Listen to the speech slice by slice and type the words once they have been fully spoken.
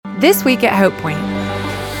This week at Hope Point.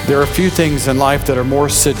 There are a few things in life that are more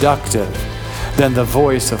seductive than the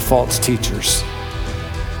voice of false teachers.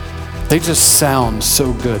 They just sound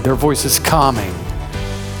so good. Their voice is calming,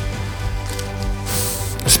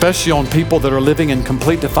 especially on people that are living in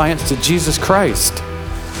complete defiance to Jesus Christ.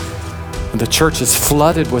 And the church is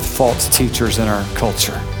flooded with false teachers in our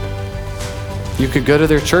culture. You could go to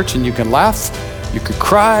their church and you can laugh, you could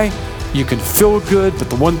cry, you can feel good, but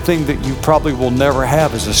the one thing that you probably will never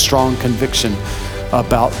have is a strong conviction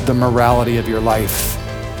about the morality of your life.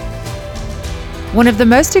 One of the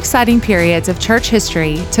most exciting periods of church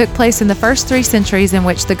history took place in the first 3 centuries in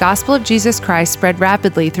which the gospel of Jesus Christ spread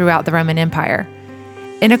rapidly throughout the Roman Empire.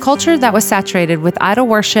 In a culture that was saturated with idol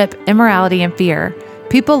worship, immorality, and fear,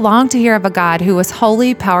 people longed to hear of a God who was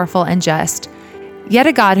holy, powerful, and just, yet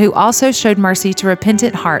a God who also showed mercy to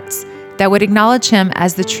repentant hearts that would acknowledge him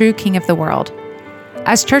as the true King of the world.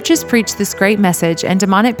 As churches preached this great message and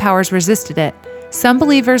demonic powers resisted it, some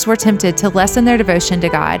believers were tempted to lessen their devotion to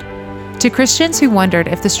God. To Christians who wondered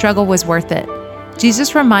if the struggle was worth it,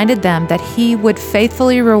 Jesus reminded them that he would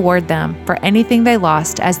faithfully reward them for anything they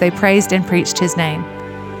lost as they praised and preached his name.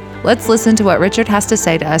 Let's listen to what Richard has to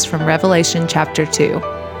say to us from Revelation chapter 2.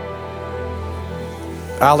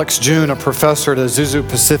 Alex June, a professor at Azusa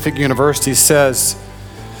Pacific University, says,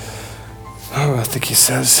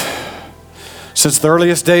 since the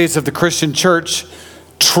earliest days of the Christian church,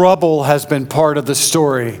 trouble has been part of the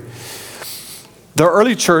story. The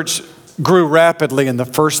early church grew rapidly in the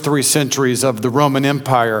first 3 centuries of the Roman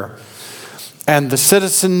Empire, and the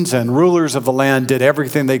citizens and rulers of the land did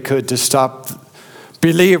everything they could to stop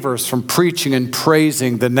believers from preaching and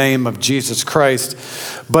praising the name of Jesus Christ.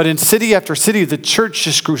 But in city after city, the church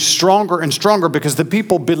just grew stronger and stronger because the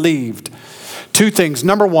people believed 2 things.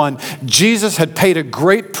 Number 1, Jesus had paid a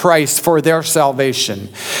great price for their salvation,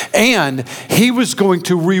 and he was going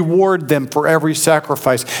to reward them for every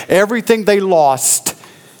sacrifice. Everything they lost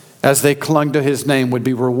as they clung to his name would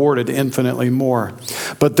be rewarded infinitely more.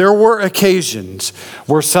 But there were occasions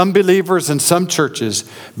where some believers in some churches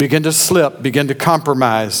began to slip, began to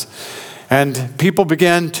compromise, and people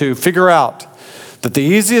began to figure out that the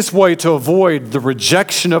easiest way to avoid the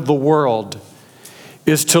rejection of the world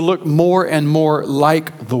is to look more and more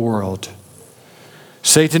like the world.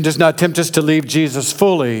 Satan does not tempt us to leave Jesus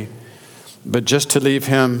fully, but just to leave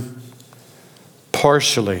him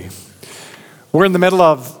partially. We're in the middle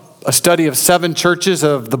of a study of 7 churches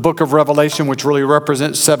of the book of Revelation, which really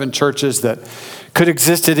represents 7 churches that could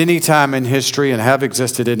exist at any time in history and have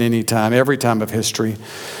existed at any time, every time of history.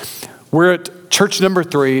 We're at church number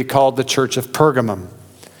 3, called the Church of Pergamum.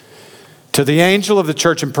 To the angel of the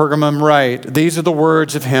church in Pergamum write, these are the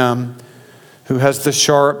words of him who has the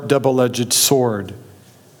sharp double-edged sword.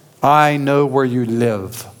 I know where you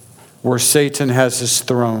live, where Satan has his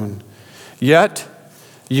throne. Yet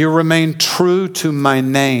you remain true to my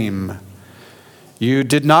name. You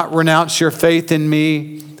did not renounce your faith in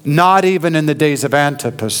me, not even in the days of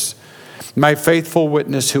Antipas, my faithful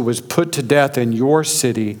witness who was put to death in your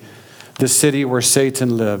city, the city where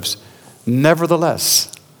Satan lives. Nevertheless,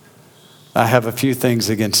 I have a few things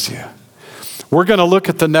against you. We're going to look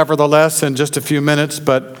at the nevertheless in just a few minutes,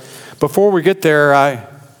 but before we get there,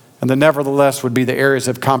 and the nevertheless would be the areas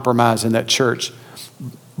of compromise in that church.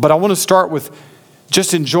 But I want to start with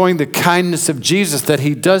just enjoying the kindness of Jesus, that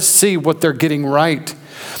he does see what they're getting right.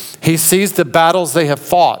 He sees the battles they have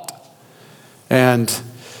fought and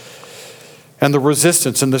the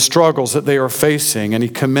resistance and the struggles that they are facing, and he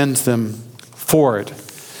commends them for it.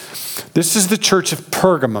 This is the church of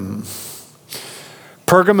Pergamum.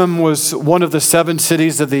 Pergamum was one of the 7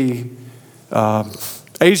 cities of the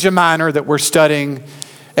Asia Minor that we're studying.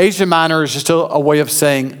 Asia Minor is just a way of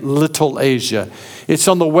saying Little Asia. It's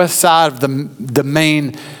on the west side of the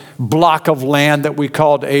main block of land that we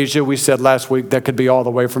called Asia. We said last week that could be all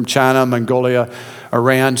the way from China, Mongolia,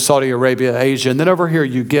 Iran, Saudi Arabia, Asia. And then over here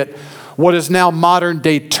you get what is now modern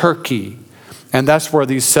day Turkey. And that's where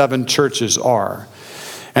these 7 churches are.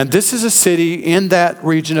 And this is a city in that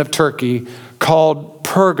region of Turkey called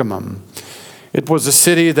Pergamum. It was a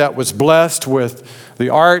city that was blessed with the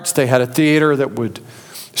arts. They had a theater that would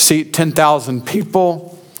seat 10,000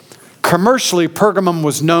 people. Commercially, Pergamum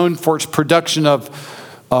was known for its production of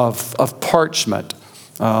parchment,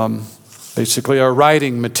 basically a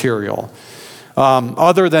writing material.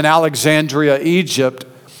 Other than Alexandria, Egypt,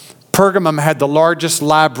 Pergamum had the largest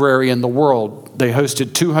library in the world. They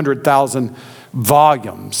hosted 200,000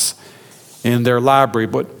 volumes in their library.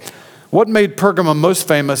 But what made Pergamum most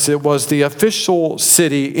famous, it was the official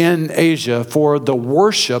city in Asia for the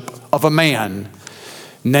worship of a man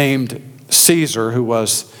named Caesar, who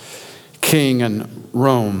was king in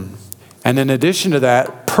Rome. And in addition to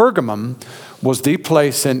that, Pergamum was the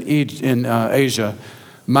place in Asia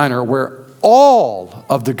Minor where all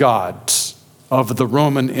of the gods of the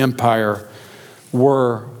Roman Empire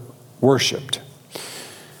were worshiped.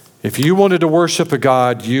 If you wanted to worship a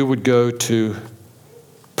god, you would go to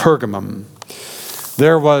Pergamum.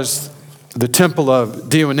 There was the temple of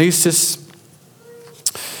Dionysus.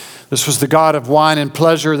 This was the god of wine and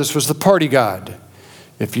pleasure. This was the party god.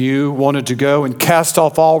 If you wanted to go and cast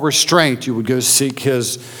off all restraint, you would go seek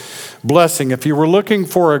his blessing. If you were looking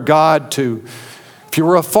for a god if you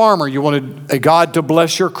were a farmer, you wanted a god to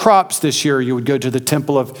bless your crops this year, you would go to the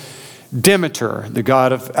temple of Demeter, the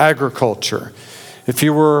god of agriculture. If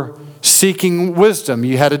you were seeking wisdom,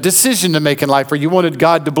 you had a decision to make in life, or you wanted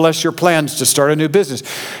God to bless your plans to start a new business,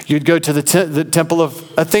 you'd go to the temple of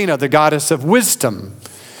Athena, the goddess of wisdom.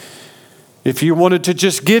 If you wanted to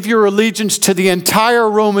just give your allegiance to the entire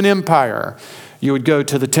Roman Empire, you would go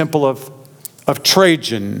to the temple of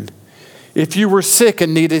Trajan. If you were sick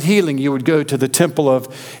and needed healing, you would go to the temple of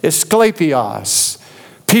Asclepius.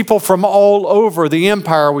 People from all over the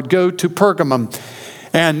empire would go to Pergamum.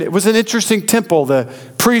 And it was an interesting temple. The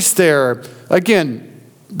priests there, again,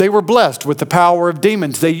 they were blessed with the power of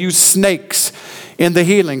demons. They used snakes in the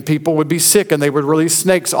healing. People would be sick and they would release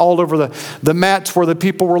snakes all over the mats where the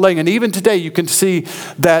people were laying. And even today you can see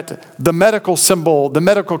that the medical symbol, the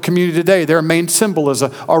medical community today, their main symbol is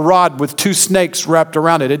a rod with two snakes wrapped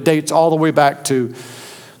around it. It dates all the way back to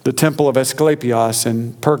the temple of Asclepius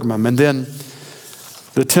in Pergamum. And then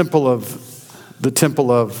the temple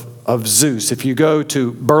of Zeus. If you go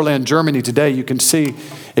to Berlin, Germany today, you can see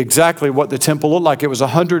exactly what the temple looked like. It was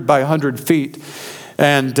 100 by 100 feet.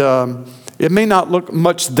 And it may not look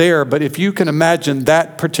much there, but if you can imagine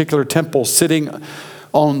that particular temple sitting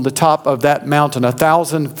on the top of that mountain,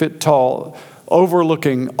 1,000 feet tall,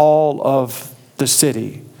 overlooking all of the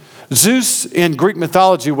city. Zeus in Greek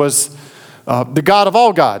mythology was the god of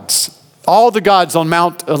all gods. All the gods on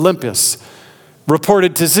Mount Olympus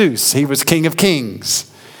reported to Zeus. He was king of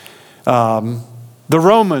kings. The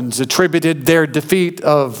Romans attributed their defeat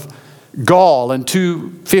of Gaul in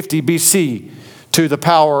 250 BC to the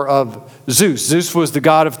power of Zeus. Zeus was the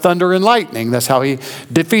god of thunder and lightning. That's how he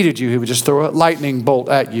defeated you. He would just throw a lightning bolt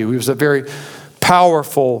at you. He was a very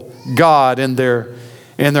powerful god in their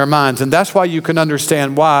minds. And that's why you can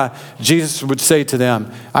understand why Jesus would say to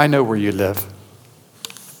them, I know where you live,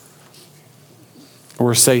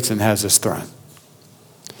 where Satan has his throne.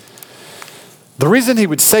 The reason he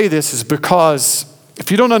would say this is because,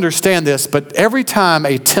 if you don't understand this, but every time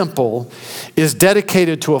a temple is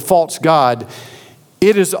dedicated to a false god,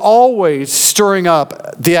 it is always stirring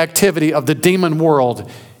up the activity of the demon world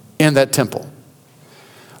in that temple.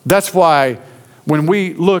 That's why when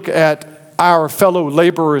we look at our fellow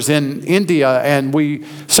laborers in India and we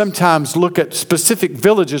sometimes look at specific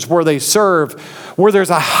villages where they serve, where there's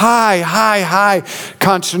a high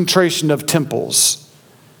concentration of temples,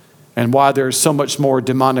 and why there's so much more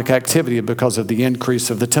demonic activity because of the increase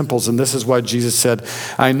of the temples. And this is why Jesus said,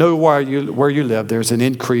 I know where you live. There's an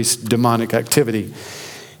increased demonic activity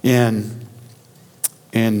in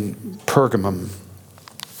Pergamum.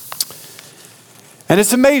 And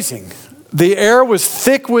it's amazing. The air was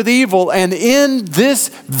thick with evil, and in this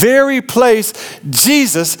very place,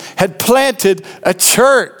 Jesus had planted a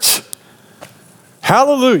church.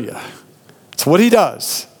 Hallelujah. That's what he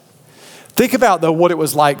does. Think about, though, what it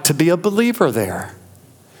was like to be a believer there.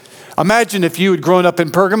 Imagine if you had grown up in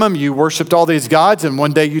Pergamum, you worshiped all these gods, and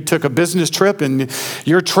one day you took a business trip and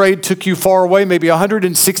your trade took you far away, maybe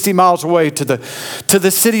 160 miles away to the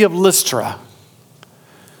city of Lystra.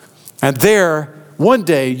 And there, one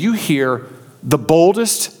day, you hear the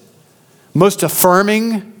boldest, most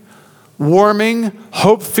affirming, warming,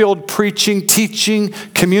 hope-filled preaching, teaching,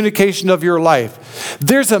 communication of your life.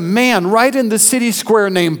 There's a man right in the city square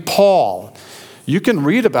named Paul. You can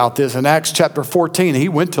read about this in Acts chapter 14. He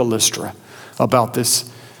went to Lystra about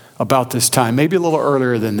this time, maybe a little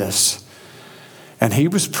earlier than this. And he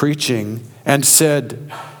was preaching and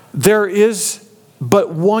said, there is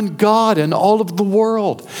but one God in all of the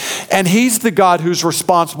world. And he's the God who's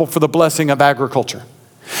responsible for the blessing of agriculture.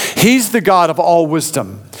 He's the God of all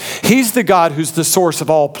wisdom. He's the God who's the source of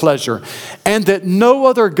all pleasure. And that no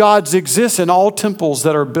other gods exist, and all temples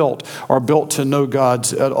that are built to no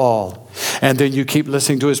gods at all. And then you keep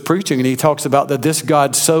listening to his preaching, and he talks about that this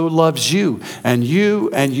God so loves you, that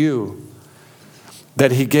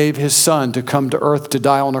he gave his son to come to earth to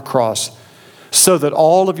die on a cross so that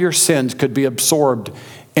all of your sins could be absorbed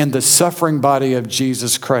in the suffering body of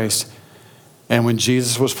Jesus Christ. And when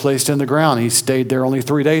Jesus was placed in the ground, he stayed there only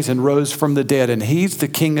 3 days and rose from the dead. And he's the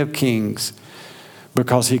King of Kings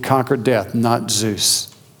because he conquered death, not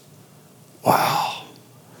Zeus. Wow.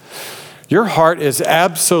 Your heart is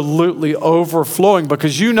absolutely overflowing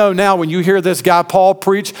because you know now when you hear this guy Paul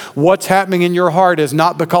preach, what's happening in your heart is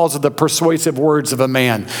not because of the persuasive words of a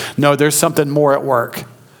man. No, there's something more at work.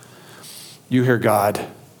 You hear God.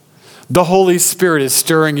 The Holy Spirit is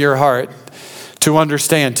stirring your heart to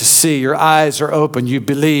understand, to see. Your eyes are open. You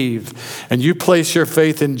believe and you place your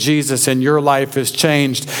faith in Jesus and your life is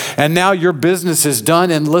changed. And now your business is done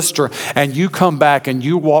in Lystra and you come back and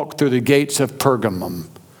you walk through the gates of Pergamum.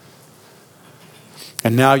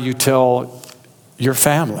 And now you tell your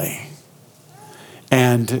family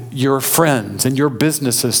and your friends and your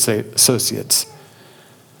business associates,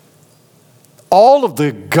 all of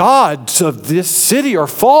the gods of this city are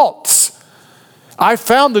false. I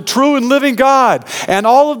found the true and living God, and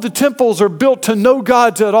all of the temples are built to no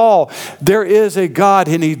gods at all. There is a God,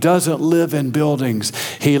 and he doesn't live in buildings.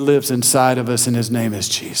 He lives inside of us, and his name is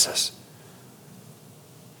Jesus.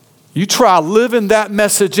 You try living that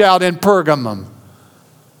message out in Pergamum.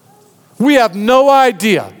 We have no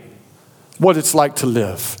idea what it's like to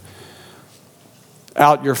live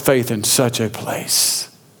out your faith in such a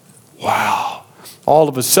place. Wow. All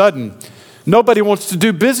of a sudden, nobody wants to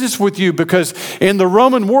do business with you because in the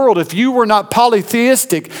Roman world, if you were not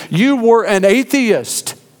polytheistic, you were an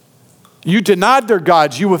atheist. You denied their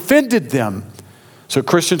gods. You offended them. So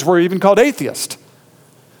Christians were even called atheists.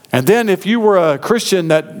 And then if you were a Christian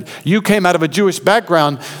that you came out of a Jewish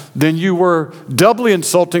background, then you were doubly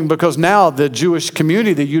insulting because now the Jewish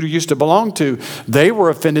community that you used to belong to, they were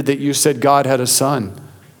offended that you said God had a son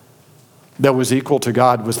that was equal to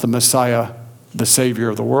God, was the Messiah, the Savior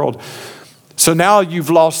of the world. So now you've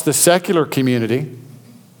lost the secular community.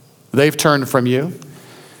 They've turned from you.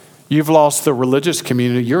 You've lost the religious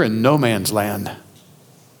community. You're in no man's land.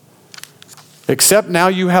 Except now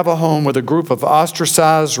you have a home with a group of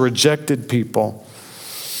ostracized, rejected people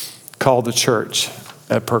called the church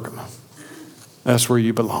at Pergamum. That's where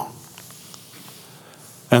you belong.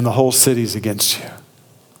 And the whole city's against you.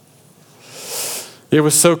 It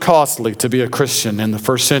was so costly to be a Christian in the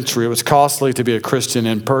first century. It was costly to be a Christian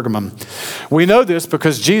in Pergamum. We know this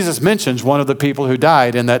because Jesus mentions one of the people who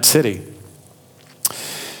died in that city.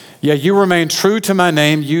 Yeah, you remain true to my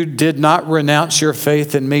name. You did not renounce your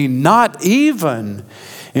faith in me, not even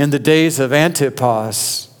in the days of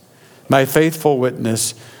Antipas, my faithful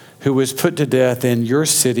witness, who was put to death in your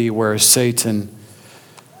city where Satan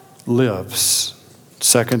lives.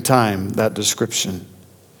 Second time, that description.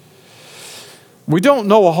 We don't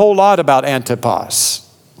know a whole lot about Antipas,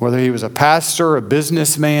 whether he was a pastor, a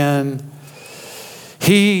businessman.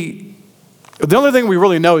 The only thing we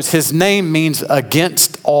really know is his name means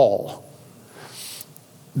against all.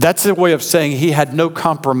 That's a way of saying he had no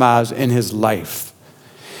compromise in his life.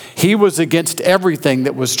 He was against everything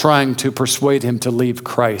that was trying to persuade him to leave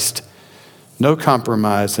Christ. No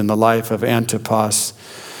compromise in the life of Antipas.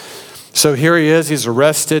 So here he is, he's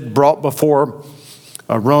arrested, brought before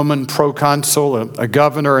a Roman proconsul, a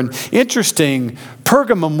governor. And interesting,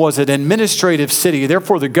 Pergamum was an administrative city.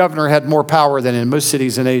 Therefore, the governor had more power than in most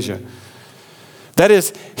cities in Asia. That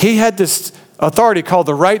is, he had this authority called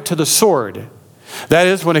the right to the sword. That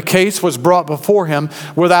is, when a case was brought before him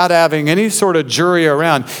without having any sort of jury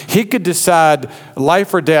around, he could decide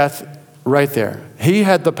life or death right there. He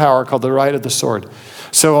had the power called the right of the sword.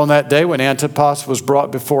 So on that day when Antipas was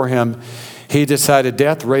brought before him, he decided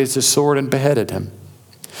death, raised his sword, and beheaded him.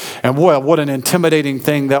 And what an intimidating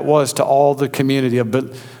thing that was to all the community of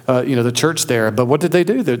the church there. But what did they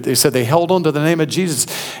do? They said they held on to the name of Jesus.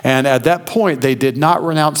 And at that point, they did not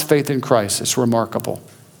renounce faith in Christ. It's remarkable.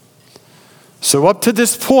 So up to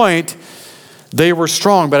this point, they were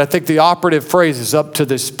strong. But I think the operative phrase is up to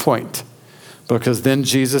this point. Because then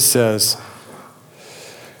Jesus says,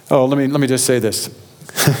 let me just say this.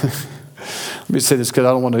 Let me say this because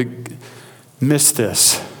I don't want to miss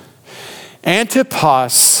this.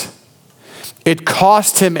 Antipas, it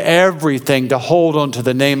cost him everything to hold on to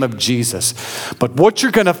the name of Jesus. But what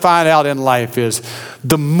you're going to find out in life is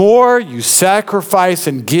the more you sacrifice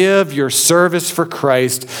and give your service for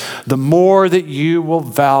Christ, the more that you will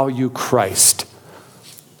value Christ.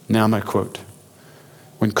 Now my quote.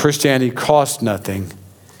 When Christianity costs nothing,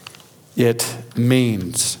 it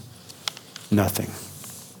means nothing.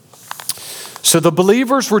 So the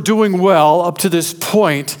believers were doing well up to this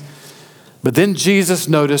point. But then Jesus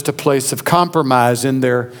noticed a place of compromise in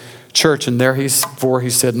their church. And therefore he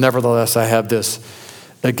said, nevertheless, I have this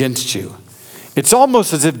against you. It's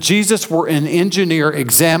almost as if Jesus were an engineer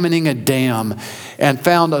examining a dam and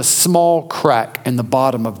found a small crack in the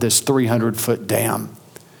bottom of this 300-foot dam.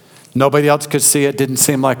 Nobody else could see it. Didn't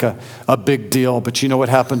seem like a big deal. But you know what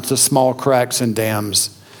happens to small cracks in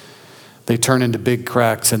dams? They turn into big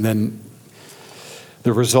cracks, and then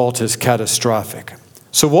the result is catastrophic.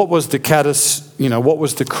 So what was the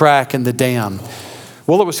crack in the dam?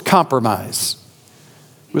 Well, it was compromise.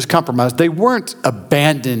 It was compromise. They weren't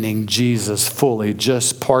abandoning Jesus fully,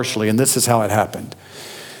 just partially, and this is how it happened.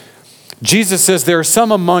 Jesus says, there are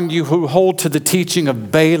some among you who hold to the teaching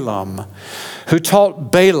of Balaam, who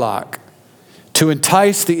taught Balak to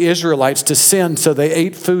entice the Israelites to sin, so they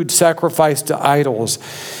ate food sacrificed to idols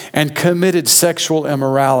and committed sexual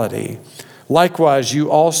immorality. Likewise, you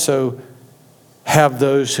also have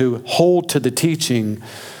those who hold to the teaching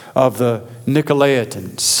of the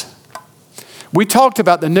Nicolaitans. We talked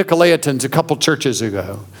about the Nicolaitans a couple churches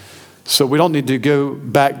ago, so we don't need to go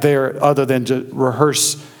back there other than to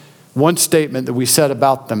rehearse one statement that we said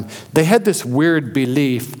about them. They had this weird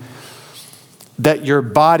belief that your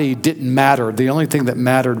body didn't matter. The only thing that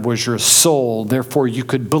mattered was your soul. Therefore, you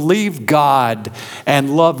could believe God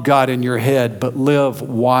and love God in your head, but live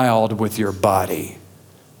wild with your body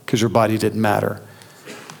because your body didn't matter.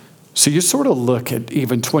 So you sort of look at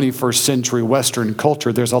even 21st century Western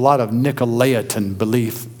culture, there's a lot of Nicolaitan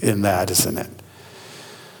belief in that, isn't it?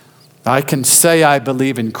 I can say I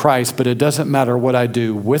believe in Christ, but it doesn't matter what I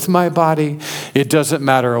do with my body. It doesn't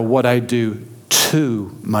matter what I do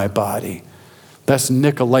to my body. That's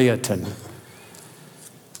Nicolaitan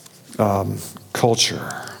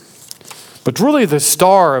culture. But really the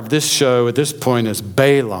star of this show at this point is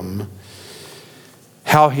Balaam,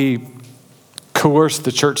 how he coerced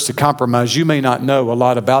the church to compromise. You may not know a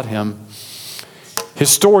lot about him. His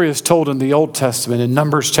story is told in the Old Testament in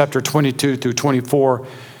Numbers chapter 22 through 24.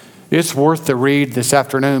 It's worth the read this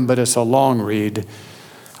afternoon, but it's a long read.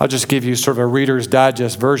 I'll just give you sort of a Reader's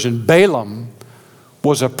Digest version. Balaam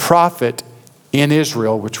was a prophet in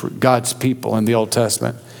Israel, which were God's people in the Old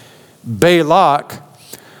Testament. Balak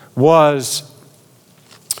was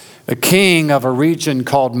a king of a region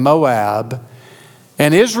called Moab.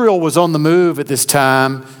 And Israel was on the move at this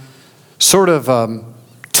time, sort of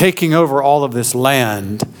taking over all of this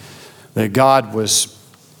land that God was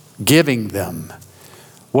giving them.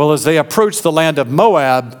 Well, as they approached the land of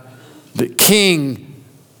Moab, the king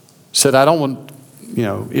said, I don't want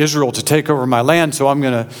Israel to take over my land, so I'm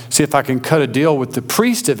going to see if I can cut a deal with the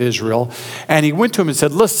priest of Israel. And he went to him and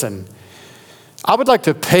said, listen, I would like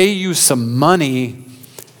to pay you some money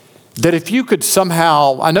that if you could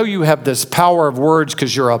somehow, I know you have this power of words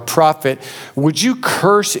because you're a prophet, would you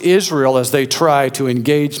curse Israel as they try to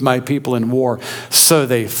engage my people in war so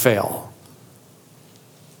they fail?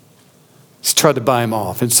 He's tried to buy him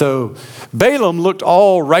off. And so Balaam looked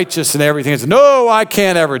all righteous and everything and said, no, I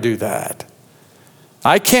can't ever do that.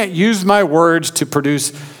 I can't use my words to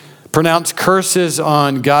pronounce curses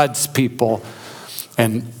on God's people.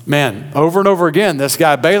 And man, over and over again, this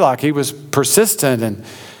guy Balak, he was persistent. And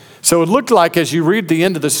so it looked like as you read the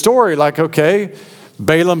end of the story, like, okay,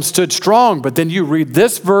 Balaam stood strong. But then you read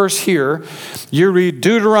this verse here, you read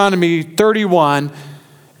Deuteronomy 31,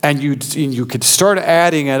 and you could start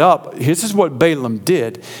adding it up. This is what Balaam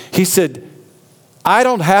did. He said, I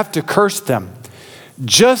don't have to curse them.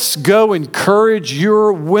 Just go encourage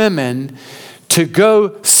your women to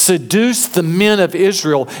go seduce the men of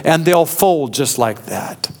Israel, and they'll fold just like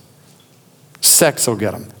that. Sex will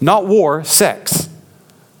get them. Not war, sex.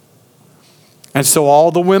 And so all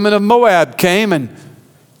the women of Moab came, and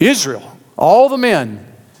Israel, all the men,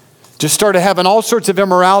 just started having all sorts of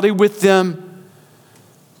immorality with them.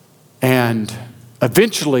 And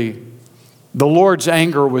eventually, the Lord's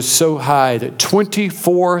anger was so high that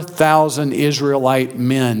 24,000 Israelite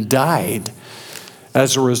men died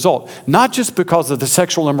as a result. Not just because of the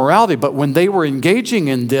sexual immorality, but when they were engaging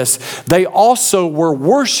in this, they also were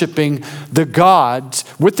worshiping the gods,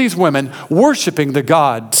 with these women, worshiping the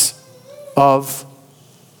gods of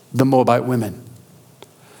the Moabite women.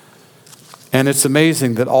 And it's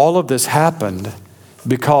amazing that all of this happened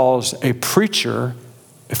because a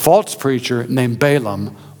false preacher named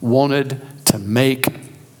Balaam wanted to make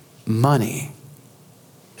money.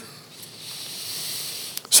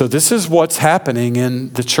 So this is what's happening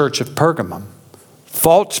in the church of Pergamum.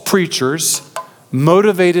 False preachers,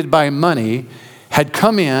 motivated by money, had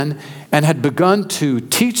come in and had begun to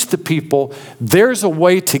teach the people there's a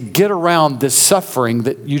way to get around this suffering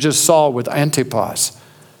that you just saw with Antipas.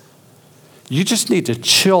 You just need to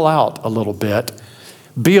chill out a little bit,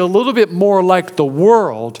 be a little bit more like the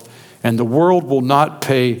world, and the world will not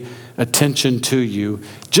pay attention to you.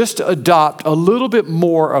 Just adopt a little bit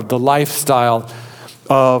more of the lifestyle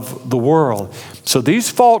of the world. So these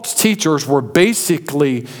false teachers were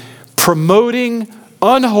basically promoting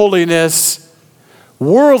unholiness,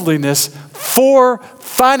 worldliness for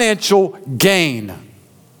financial gain.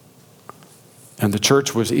 And the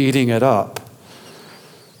church was eating it up.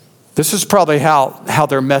 This is probably how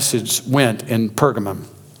their message went in Pergamum.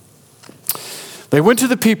 They went to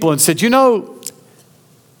the people and said,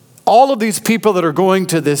 all of these people that are going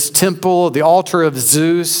to this temple, the altar of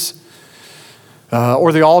Zeus,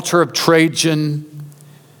 or the altar of Trajan,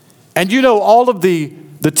 and all of the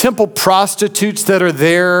temple prostitutes that are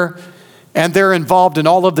there, and they're involved in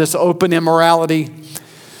all of this open immorality.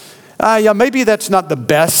 Maybe that's not the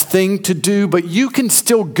best thing to do, but you can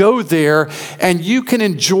still go there and you can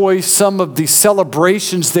enjoy some of the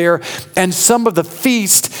celebrations there and some of the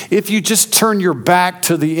feast if you just turn your back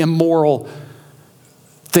to the immoral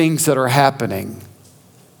things that are happening.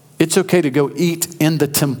 It's okay to go eat in the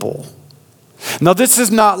temple. Now, this is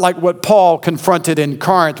not like what Paul confronted in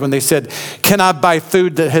Corinth when they said, "Can I buy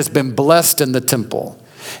food that has been blessed in the temple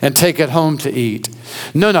and take it home to eat?"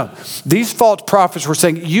 No. These false prophets were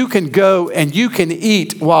saying you can go and you can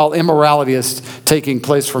eat while immorality is taking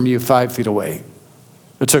place from you 5 feet away.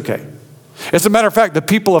 It's okay. As a matter of fact, the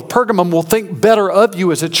people of Pergamum will think better of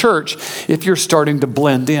you as a church if you're starting to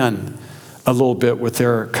blend in a little bit with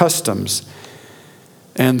their customs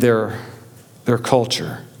and their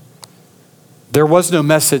culture. There was no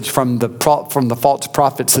message from the false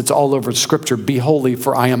prophets that's all over Scripture. Be holy,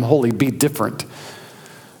 for I am holy. Be different,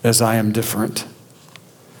 as I am different.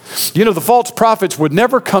 The false prophets would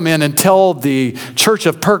never come in and tell the church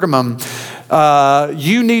of Pergamum,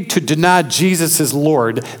 you need to deny Jesus as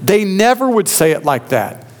Lord. They never would say it like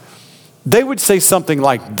that. They would say something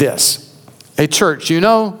like this. Hey, church,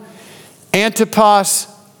 Antipas,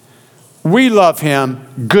 we love him,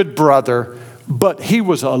 good brother, but he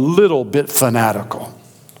was a little bit fanatical.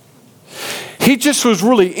 He just was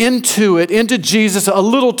really into Jesus a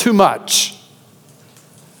little too much.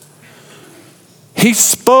 He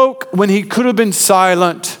spoke when he could have been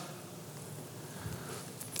silent.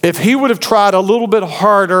 If he would have tried a little bit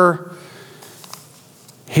harder,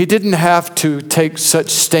 he didn't have to take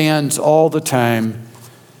such stands all the time.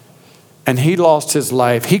 And he lost his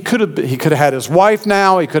life. He could have had his wife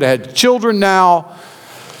now. He could have had children now.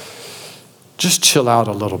 Just chill out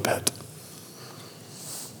a little bit.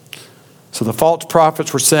 So the false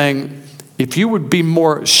prophets were saying, if you would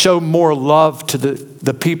show more love to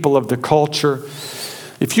the people of the culture,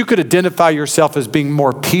 if you could identify yourself as being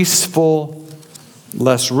more peaceful,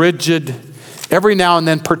 less rigid, every now and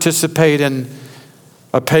then participate in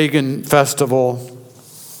a pagan festival.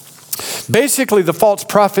 Basically, the false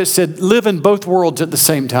prophet said, live in both worlds at the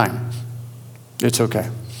same time. It's okay.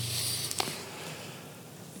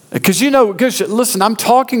 Because listen, I'm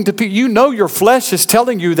talking to people. Your flesh is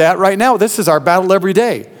telling you that right now. This is our battle every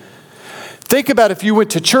day. Think about if you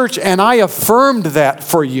went to church and I affirmed that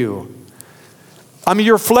for you.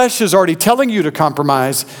 Your flesh is already telling you to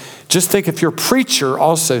compromise. Just think if your preacher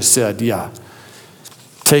also said,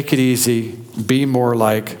 take it easy, be more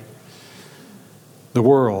like the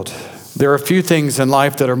world. There are a few things in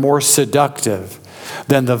life that are more seductive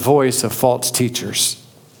than the voice of false teachers.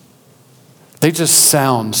 They just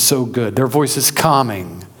sound so good. Their voice is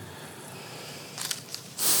calming.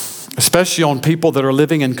 Especially on people that are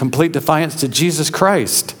living in complete defiance to Jesus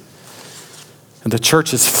Christ. And the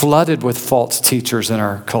church is flooded with false teachers in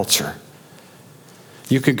our culture.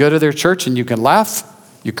 You can go to their church and you can laugh,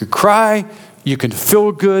 you can cry, you can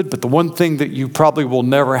feel good, but the one thing that you probably will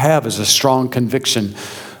never have is a strong conviction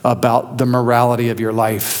about the morality of your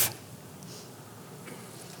life.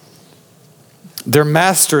 They're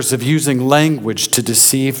masters of using language to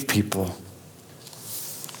deceive people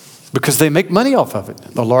because they make money off of it.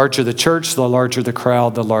 The larger the church, the larger the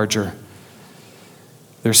crowd, the larger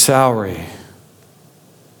their salary.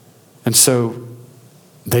 And so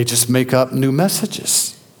they just make up new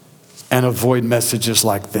messages and avoid messages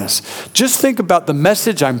like this. Just think about the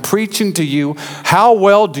message I'm preaching to you. How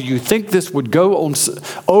well do you think this would go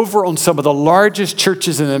over on some of the largest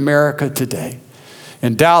churches in America today?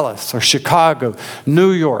 In Dallas or Chicago, New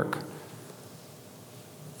York.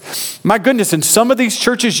 My goodness, in some of these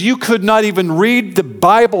churches, you could not even read the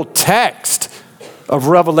Bible text of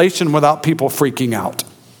Revelation without people freaking out.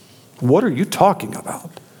 What are you talking about?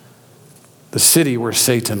 The city where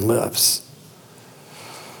Satan lives.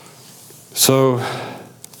 So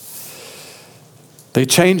they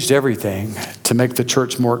changed everything to make the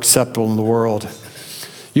church more acceptable in the world.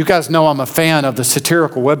 You guys know I'm a fan of the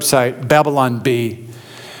satirical website Babylon Bee.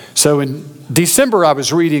 So in December, I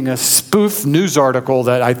was reading a spoof news article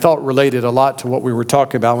that I thought related a lot to what we were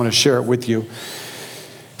talking about. I want to share it with you. It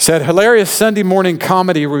said, hilarious Sunday morning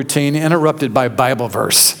comedy routine interrupted by Bible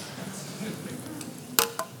verse.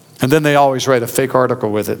 And then they always write a fake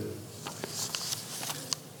article with it.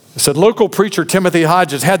 It said, local preacher Timothy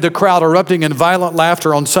Hodges had the crowd erupting in violent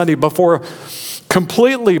laughter on Sunday before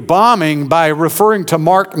completely bombing by referring to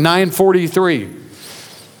Mark 9:43.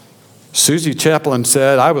 Susie Chaplin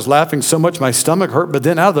said, I was laughing so much my stomach hurt, but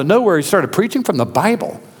then out of the nowhere he started preaching from the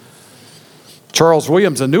Bible. Charles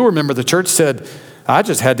Williams, a newer member of the church, said, I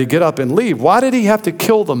just had to get up and leave. Why did he have to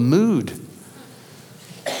kill the mood?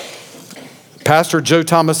 Pastor Joe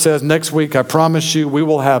Thomas says, next week, I promise you, we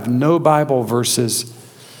will have no Bible verses.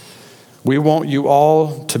 We want you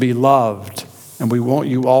all to be loved, and we want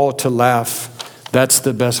you all to laugh. That's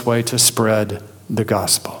the best way to spread the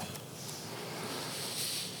gospel.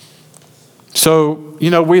 So,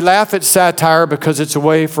 we laugh at satire because it's a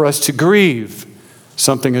way for us to grieve.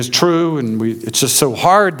 Something is true, and it's just so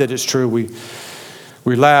hard that it's true.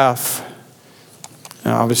 We laugh.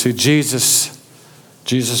 Now, obviously, Jesus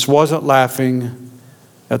wasn't laughing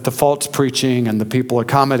at the false preaching and the people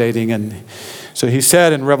accommodating. And so he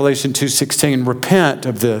said in Revelation 2:16, repent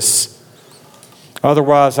of this.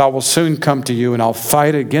 Otherwise, I will soon come to you and I'll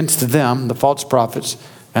fight against them, the false prophets,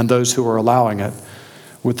 and those who are allowing it,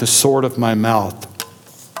 with the sword of my mouth.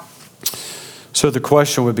 So the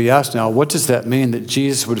question would be asked now, what does that mean that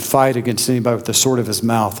Jesus would fight against anybody with the sword of his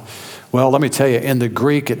mouth? Well, let me tell you, in the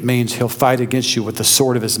Greek, it means he'll fight against you with the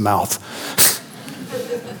sword of his mouth.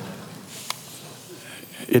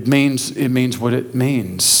 It means what it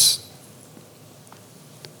means.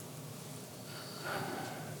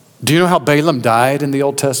 Do you know how Balaam died in the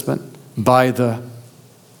Old Testament? By the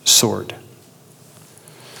sword.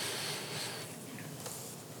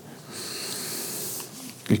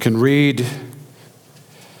 You can read,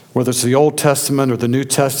 whether it's the Old Testament or the New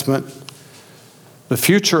Testament, the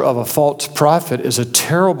future of a false prophet is a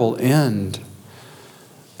terrible end.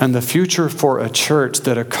 And the future for a church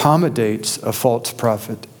that accommodates a false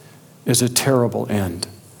prophet is a terrible end.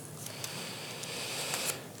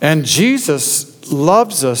 And Jesus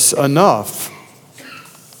loves us enough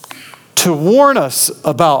to warn us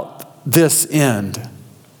about this end.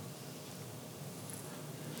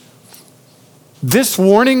 This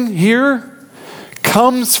warning here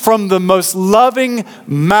comes from the most loving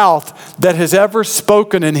mouth that has ever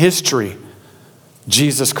spoken in history,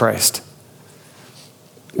 Jesus Christ,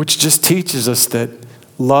 which just teaches us that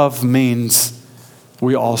love means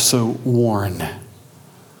we also warn.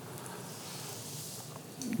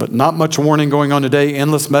 But not much warning going on today.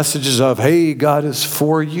 Endless messages of, hey, God is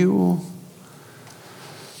for you.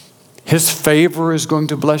 His favor is going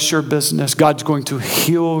to bless your business. God's going to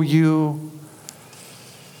heal you.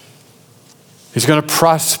 He's going to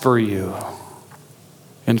prosper you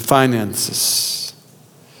in finances.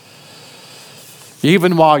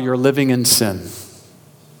 Even while you're living in sin,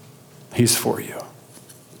 He's for you.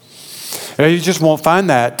 You just won't find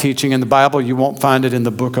that teaching in the Bible. You won't find it in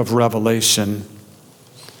the book of Revelation.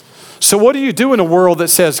 So what do you do in a world that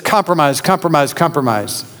says compromise, compromise,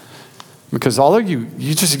 compromise? Because all of you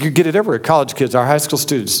get it everywhere. College kids, our high school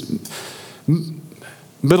students,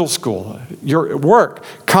 middle school, your work,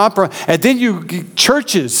 and then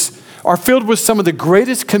churches are filled with some of the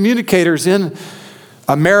greatest communicators in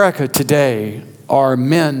America today are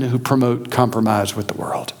men who promote compromise with the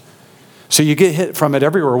world. So you get hit from it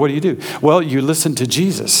everywhere. What do? Well, you listen to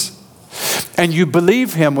Jesus and you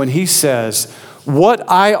believe him when he says, what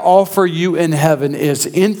I offer you in heaven is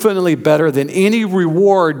infinitely better than any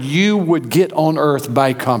reward you would get on earth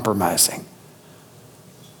by compromising.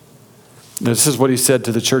 This is what he said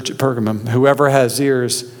to the church at Pergamum. Whoever has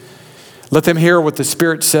ears, let them hear what the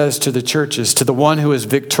Spirit says to the churches. To the one who is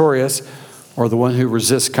victorious or the one who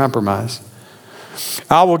resists compromise,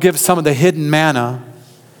 I will give some of the hidden manna.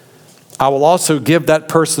 I will also give that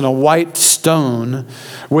person a white stone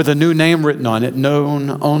with a new name written on it,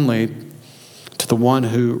 known only to the one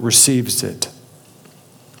who receives it.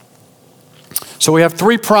 So we have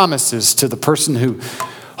three promises to the person who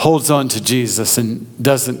holds on to Jesus and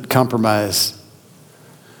doesn't compromise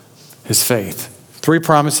his faith. Three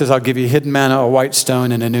promises: I'll give you hidden manna, a white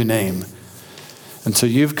stone, and a new name. And so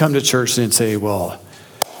you've come to church and say, well,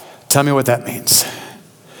 tell me what that means.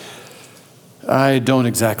 I don't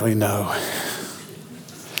exactly know.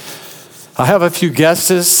 I have a few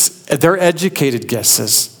guesses. They're educated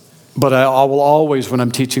guesses. But I will always, when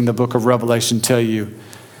I'm teaching the book of Revelation, tell you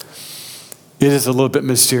it is a little bit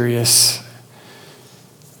mysterious.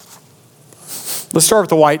 Let's start with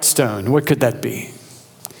the white stone. What could that be?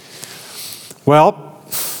 Well,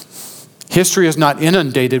 History is not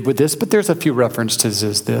inundated with this, but there's a few references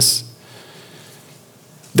as this.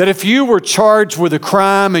 That if you were charged with a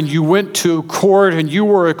crime and you went to court and you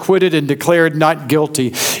were acquitted and declared not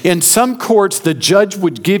guilty, in some courts the judge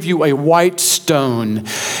would give you a white stone.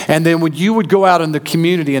 And then when you would go out in the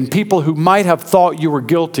community and people who might have thought you were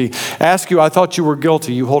guilty ask you, I thought you were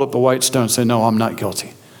guilty, you hold up the white stone and say, no, I'm not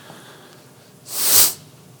guilty.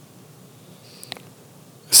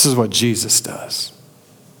 This is what Jesus does.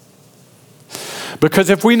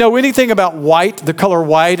 Because if we know anything about white, the color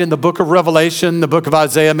white in the book of Revelation, the book of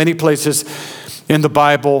Isaiah, many places in the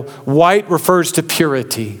Bible, white refers to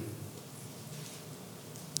purity,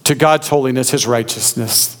 to God's holiness, his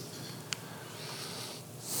righteousness.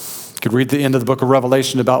 You could read the end of the book of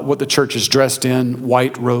Revelation about what the church is dressed in,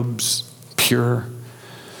 white robes, pure.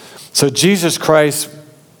 So Jesus Christ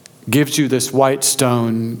gives you this white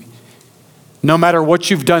stone. No matter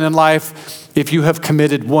what you've done in life, if you have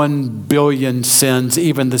committed 1 billion sins,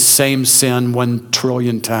 even the same sin 1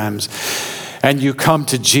 trillion times, and you come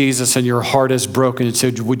to Jesus and your heart is broken and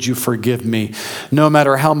said, would you forgive me? No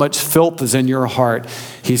matter how much filth is in your heart,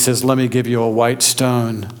 he says, let me give you a white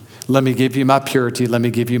stone. Let me give you my purity. Let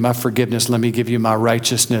me give you my forgiveness. Let me give you my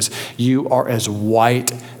righteousness. You are as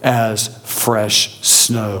white as fresh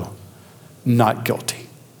snow, not guilty.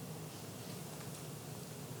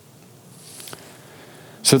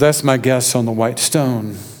 So that's my guess on the white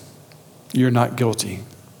stone. You're not guilty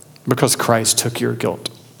because Christ took your guilt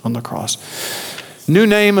on the cross. New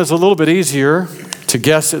name is a little bit easier to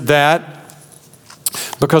guess at that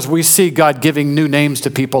because we see God giving new names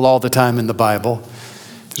to people all the time in the Bible.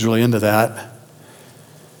 He's really into that.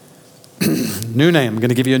 New name. I'm going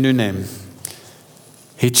to give you a new name.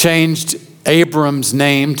 He changed Abram's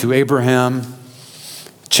name to Abraham.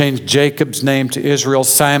 Changed Jacob's name to Israel.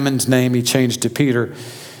 Simon's name he changed to Peter.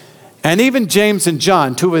 And even James and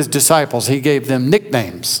John, 2 of his disciples, he gave them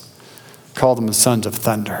nicknames. Called them the sons of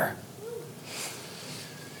thunder.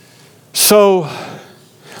 So,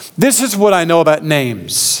 this is what I know about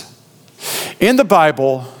names. In the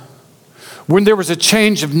Bible, when there was a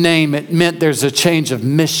change of name, it meant there's a change of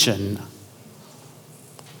mission.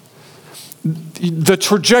 The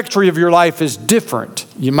trajectory of your life is different.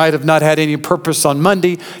 You might have not had any purpose on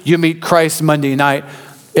Monday. You meet Christ Monday night.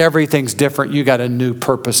 Everything's different. You got a new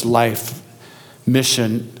purpose, life,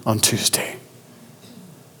 mission on Tuesday.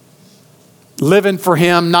 Living for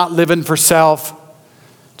him, not living for self.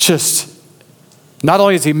 Just, not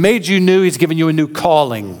only has he made you new, he's given you a new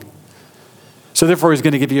calling. So therefore, he's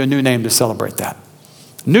going to give you a new name to celebrate that.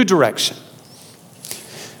 New direction.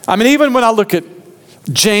 I mean, even when I look at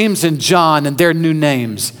James and John and their new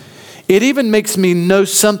names, it even makes me know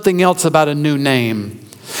something else about a new name.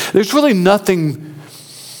 There's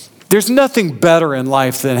nothing better in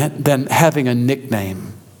life than having a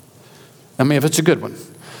nickname. I mean, if it's a good one.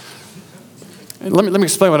 Let me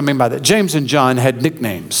explain what I mean by that. James and John had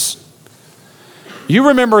nicknames. You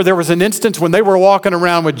remember there was an instance when they were walking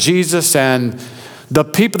around with Jesus and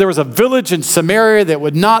there was a village in Samaria that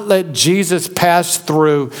would not let Jesus pass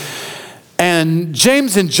through. And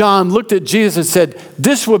James and John looked at Jesus and said,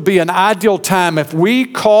 this would be an ideal time if we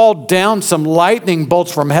called down some lightning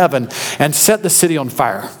bolts from heaven and set the city on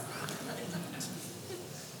fire.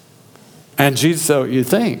 And Jesus said, you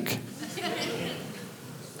think?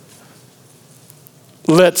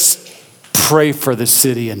 Let's pray for the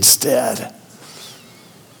city instead.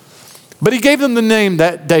 But he gave them the name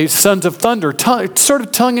that day, Sons of Thunder, sort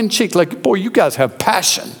of tongue in cheek, like, boy, you guys have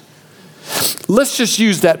passion. Let's just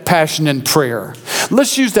use that passion in prayer.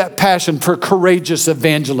 Let's use that passion for courageous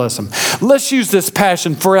evangelism. Let's use this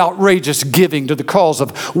passion for outrageous giving to the cause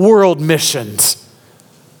of world missions.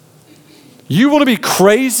 You want to be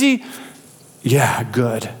crazy? Yeah,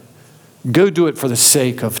 good. Go do it for the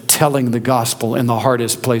sake of telling the gospel in the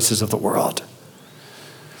hardest places of the world.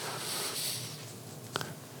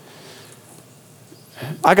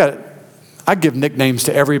 I give nicknames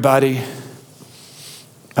to everybody.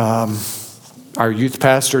 Our youth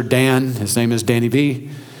pastor, Dan, his name is Danny V.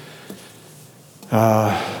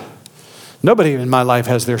 Nobody in my life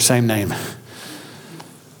has their same name.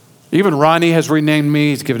 Even Ronnie has renamed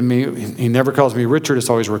me. He never calls me Richard. It's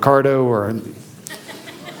always Ricardo. Or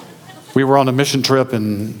we were on a mission trip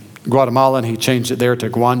in Guatemala and he changed it there to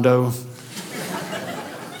Guando.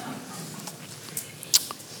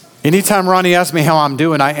 Anytime Ronnie asks me how I'm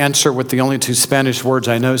doing, I answer with the only 2 Spanish words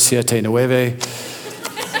I know, siete nueve.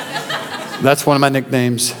 That's one of my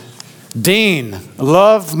nicknames. Dean.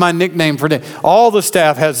 Love my nickname for Dean. All the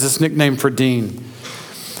staff has this nickname for Dean.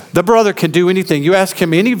 The brother can do anything. You ask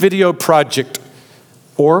him any video project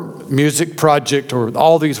or music project or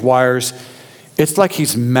all these wires, it's like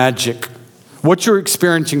he's magic What you're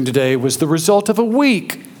experiencing today was the result of a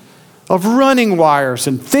week of running wires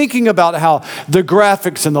and thinking about how the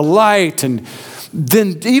graphics and the light, and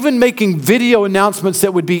then even making video announcements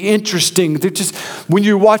that would be interesting. They're just, when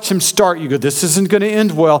you watch them start, you go, this isn't going to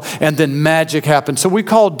end well. And then magic happens. So we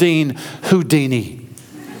call Dean Houdini.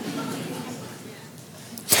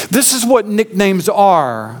 This is what nicknames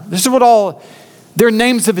are. This is what they're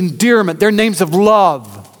names of endearment. They're names of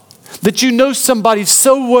love. That you know somebody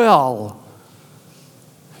so well.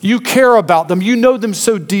 You care about them. You know them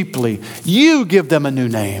so deeply. You give them a new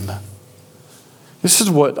name. This is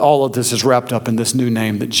what all of this is wrapped up in, this new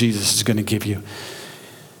name that Jesus is going to give you.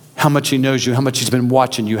 How much he knows you, how much he's been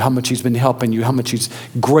watching you, how much he's been helping you, how much he's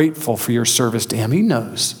grateful for your service to him. He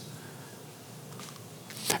knows.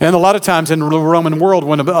 And a lot of times in the Roman world,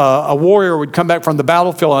 when a warrior would come back from the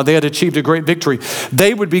battlefield and they had achieved a great victory,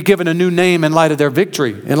 they would be given a new name in light of their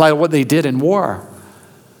victory, in light of what they did in war.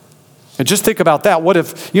 And just think about that. What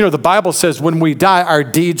if, the Bible says when we die, our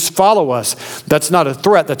deeds follow us. That's not a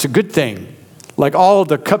threat. That's a good thing. Like all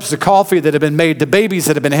the cups of coffee that have been made, the babies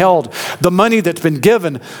that have been held, the money that's been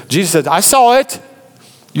given. Jesus said, I saw it.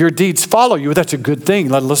 Your deeds follow you. That's a good thing.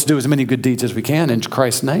 Let's do as many good deeds as we can in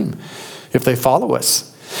Christ's name if they follow us.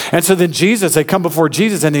 And so then they come before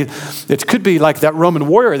Jesus, and it could be like that Roman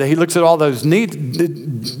warrior that he looks at all those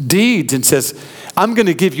deeds and says, I'm going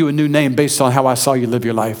to give you a new name based on how I saw you live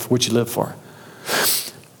your life, what you live for.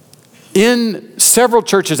 In several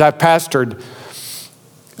churches I've pastored,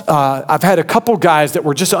 I've had a couple guys that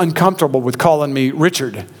were just uncomfortable with calling me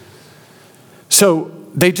Richard. So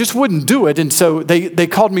they just wouldn't do it, and so they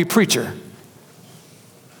called me preacher.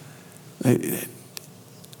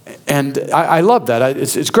 And I love that.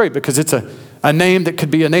 It's great because it's a name that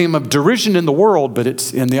could be a name of derision in the world, but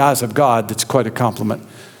it's in the eyes of God, that's quite a compliment.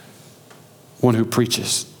 One who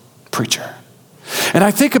preaches, preacher. And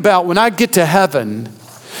I think about when I get to heaven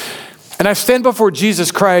and I stand before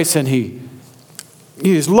Jesus Christ, and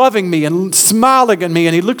He's loving me and smiling at me,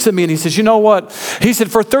 and he looks at me and he says, you know what? He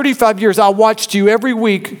said, for 35 years, I watched you every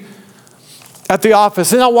week at the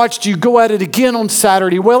office, and I watched you go at it again on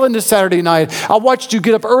Saturday, well into Saturday night. I watched you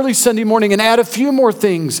get up early Sunday morning and add a few more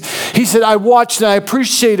things. He said, I watched and I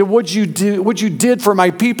appreciated what you did for my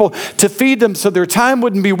people to feed them so their time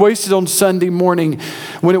wouldn't be wasted on Sunday morning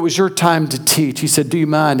when it was your time to teach. He said, do you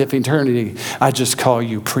mind if in eternity I just call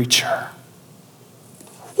you preacher?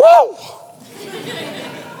 Whoa!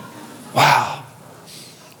 Wow.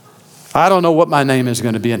 I don't know what my name is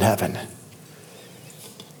going to be in heaven.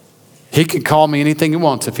 He can call me anything he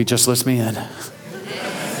wants if he just lets me in.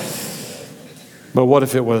 But what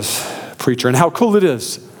if it was preacher? And how cool it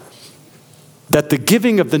is that the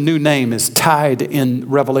giving of the new name is tied in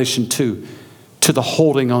Revelation 2 to the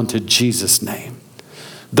holding on to Jesus' name.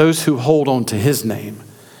 Those who hold on to his name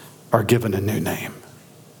are given a new name.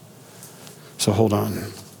 So hold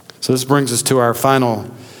on. So this brings us to our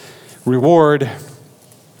final reward.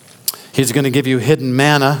 He's going to give you hidden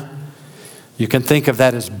manna. You can think of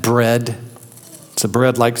that as bread. It's a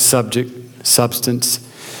bread-like substance.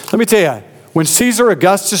 Let me tell you, when Caesar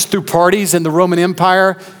Augustus threw parties in the Roman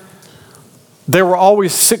Empire, there were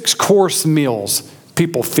always 6-course meals.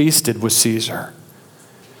 People feasted with Caesar.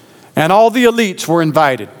 And all the elites were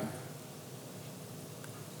invited.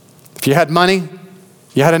 If you had money,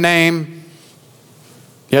 you had a name,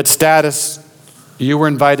 you had status, you were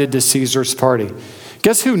invited to Caesar's party.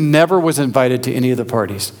 Guess who never was invited to any of the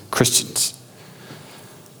parties? Christians.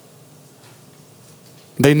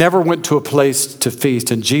 They never went to a place to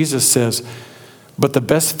feast. And Jesus says, but the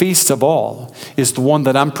best feast of all is the one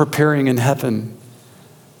that I'm preparing in heaven.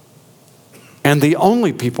 And the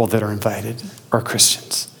only people that are invited are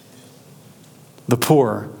Christians. The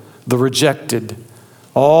poor, the rejected,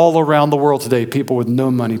 all around the world today, people with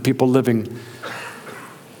no money, people living,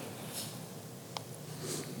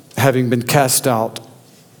 having been cast out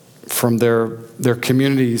from their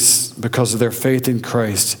communities because of their faith in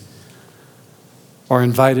Christ, are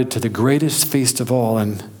invited to the greatest feast of all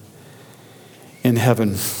in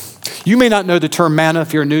heaven. You may not know the term manna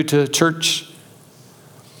if you're new to church.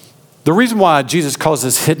 The reason why Jesus calls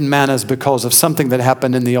this hidden manna is because of something that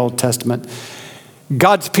happened in the Old Testament.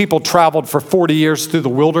 God's people traveled for 40 years through the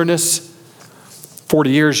wilderness.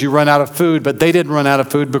 40 years you run out of food, but they didn't run out of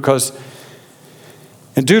food because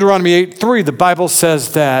in Deuteronomy 8:3, the Bible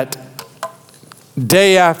says that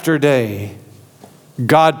day after day,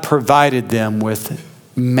 God provided them with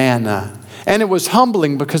manna. And it was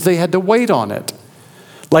humbling because they had to wait on it.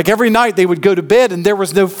 Like every night they would go to bed and there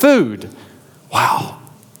was no food. Wow.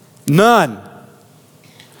 None.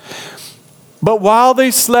 But while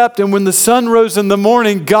they slept and when the sun rose in the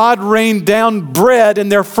morning, God rained down bread in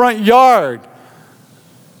their front yard.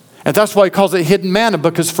 And that's why he calls it hidden manna,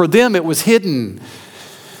 because for them it was hidden.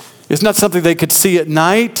 It's not something they could see at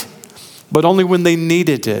night, but only when they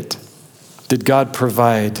needed it did God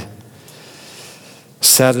provide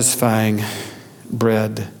satisfying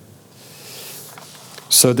bread.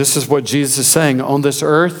 So this is what Jesus is saying. On this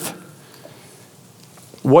earth,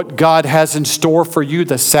 what God has in store for you,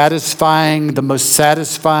 the most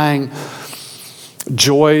satisfying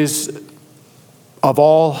joys of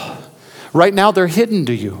all, right now they're hidden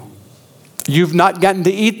to you. You've not gotten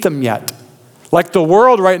to eat them yet. Like the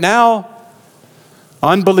world right now,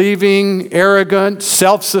 unbelieving, arrogant,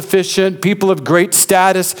 self-sufficient, people of great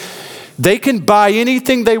status, they can buy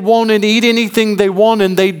anything they want and eat anything they want,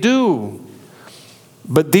 and they do.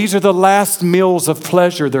 But these are the last meals of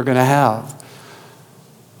pleasure they're going to have.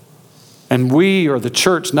 And we, or the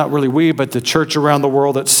church, not really we, but the church around the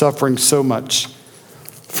world that's suffering so much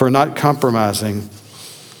for not compromising,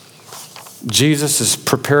 Jesus is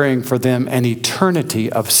preparing for them an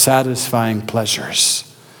eternity of satisfying pleasures.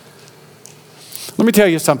 Let me tell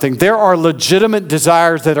you something. There are legitimate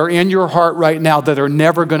desires that are in your heart right now that are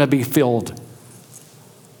never going to be filled.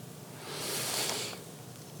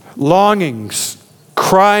 Longings,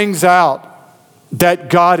 cryings out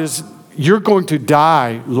that you're going to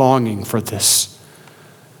die longing for this.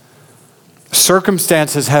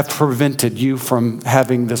 Circumstances have prevented you from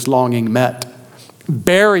having this longing met.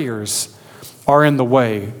 Barriers are in the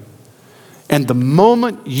way. And the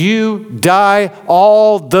moment you die,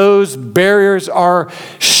 all those barriers are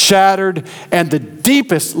shattered, and the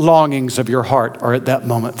deepest longings of your heart are at that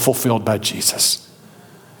moment fulfilled by Jesus.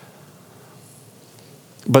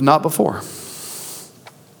 But not before.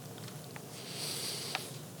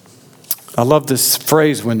 I love this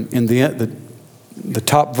phrase when in the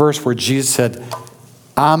top verse where Jesus said,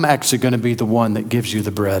 I'm actually going to be the one that gives you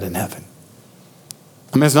the bread in heaven.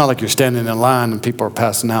 I mean, it's not like you're standing in line and people are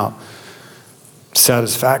passing out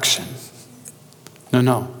satisfaction.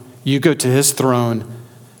 No. You go to his throne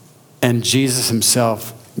and Jesus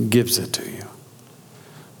himself gives it to you.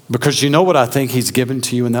 Because you know what I think he's given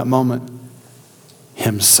to you in that moment?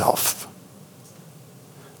 Himself.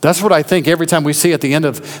 That's what I think every time we see at the end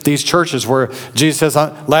of these churches where Jesus says,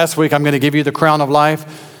 last week I'm going to give you the crown of life.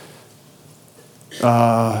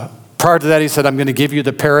 Prior to that he said, I'm going to give you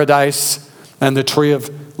the paradise and the tree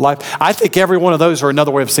of life. I think every one of those are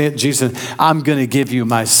another way of saying it. Jesus, I'm going to give you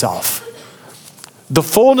myself. The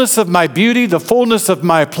fullness of my beauty, the fullness of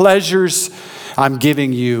my pleasures, I'm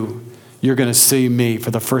giving you. You're going to see me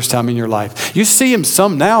for the first time in your life. You see him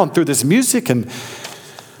some now through this music and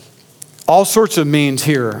all sorts of means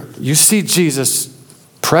here. You see Jesus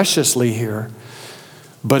preciously here,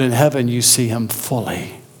 but in heaven you see him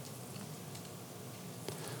fully.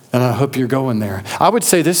 And I hope you're going there. I would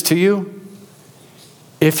say this to you.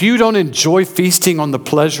 If you don't enjoy feasting on the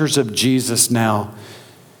pleasures of Jesus now,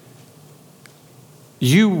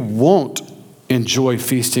 you won't enjoy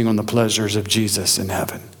feasting on the pleasures of Jesus in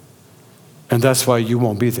heaven. And that's why you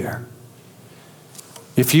won't be there.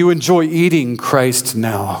 If you enjoy eating Christ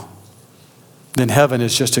now, then heaven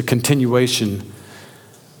is just a continuation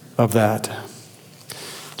of that.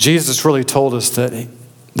 Jesus really told us that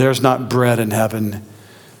there's not bread in heaven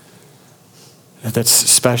that's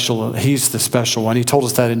special. He's the special one. He told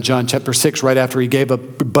us that in John chapter 6, right after he gave a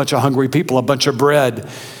bunch of hungry people a bunch of bread.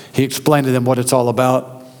 He explained to them what it's all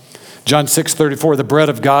about. John 6:34, the bread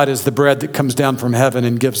of God is the bread that comes down from heaven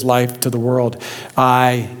and gives life to the world.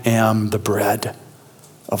 I am the bread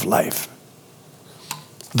of life.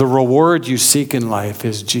 The reward you seek in life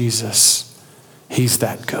is Jesus. He's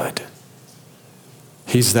that good.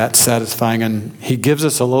 He's that satisfying. And he gives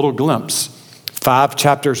us a little glimpse 5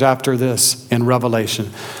 chapters after this in Revelation,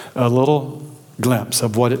 a little glimpse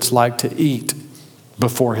of what it's like to eat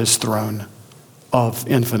before his throne of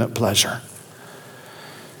infinite pleasure.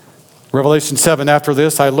 Revelation 7, after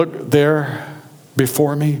this, I looked there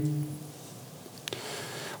before me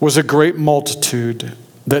was a great multitude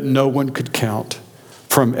that no one could count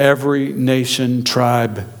from every nation,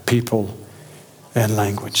 tribe, people, and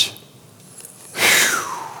language.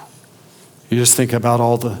 Whew. You just think about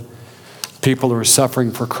all the people who are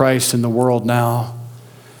suffering for Christ in the world now.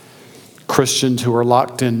 Christians who are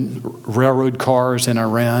locked in railroad cars in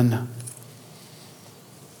Iran.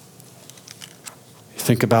 You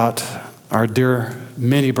think about our dear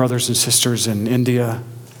many brothers and sisters in India.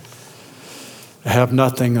 They have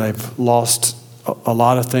nothing. They've lost a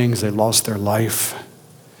lot of things. They lost their life.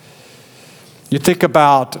 You think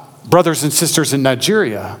about brothers and sisters in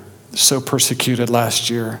Nigeria, so persecuted last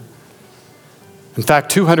year. In fact,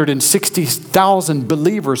 260,000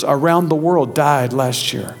 believers around the world died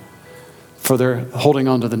last year for their holding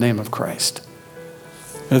on to the name of Christ.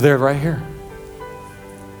 They're right here.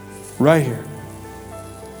 Right here.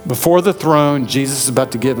 Before the throne, Jesus is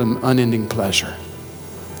about to give him unending pleasure.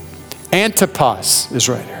 Antipas is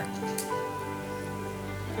right here.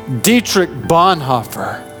 Dietrich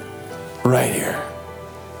Bonhoeffer, right here.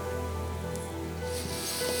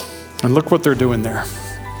 And look what they're doing there.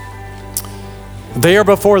 They are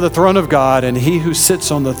before the throne of God, and he who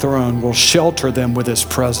sits on the throne will shelter them with his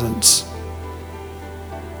presence.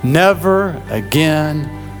 Never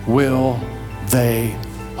again will they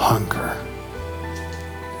hunger.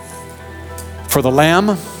 For the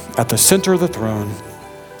Lamb at the center of the throne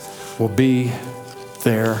will be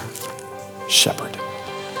their shepherd.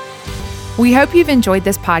 We hope you've enjoyed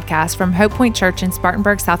this podcast from Hope Point Church in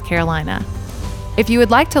Spartanburg, South Carolina. If you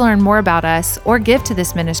would like to learn more about us or give to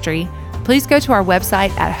this ministry, please go to our website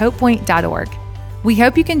at hopepoint.org. We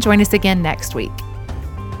hope you can join us again next week.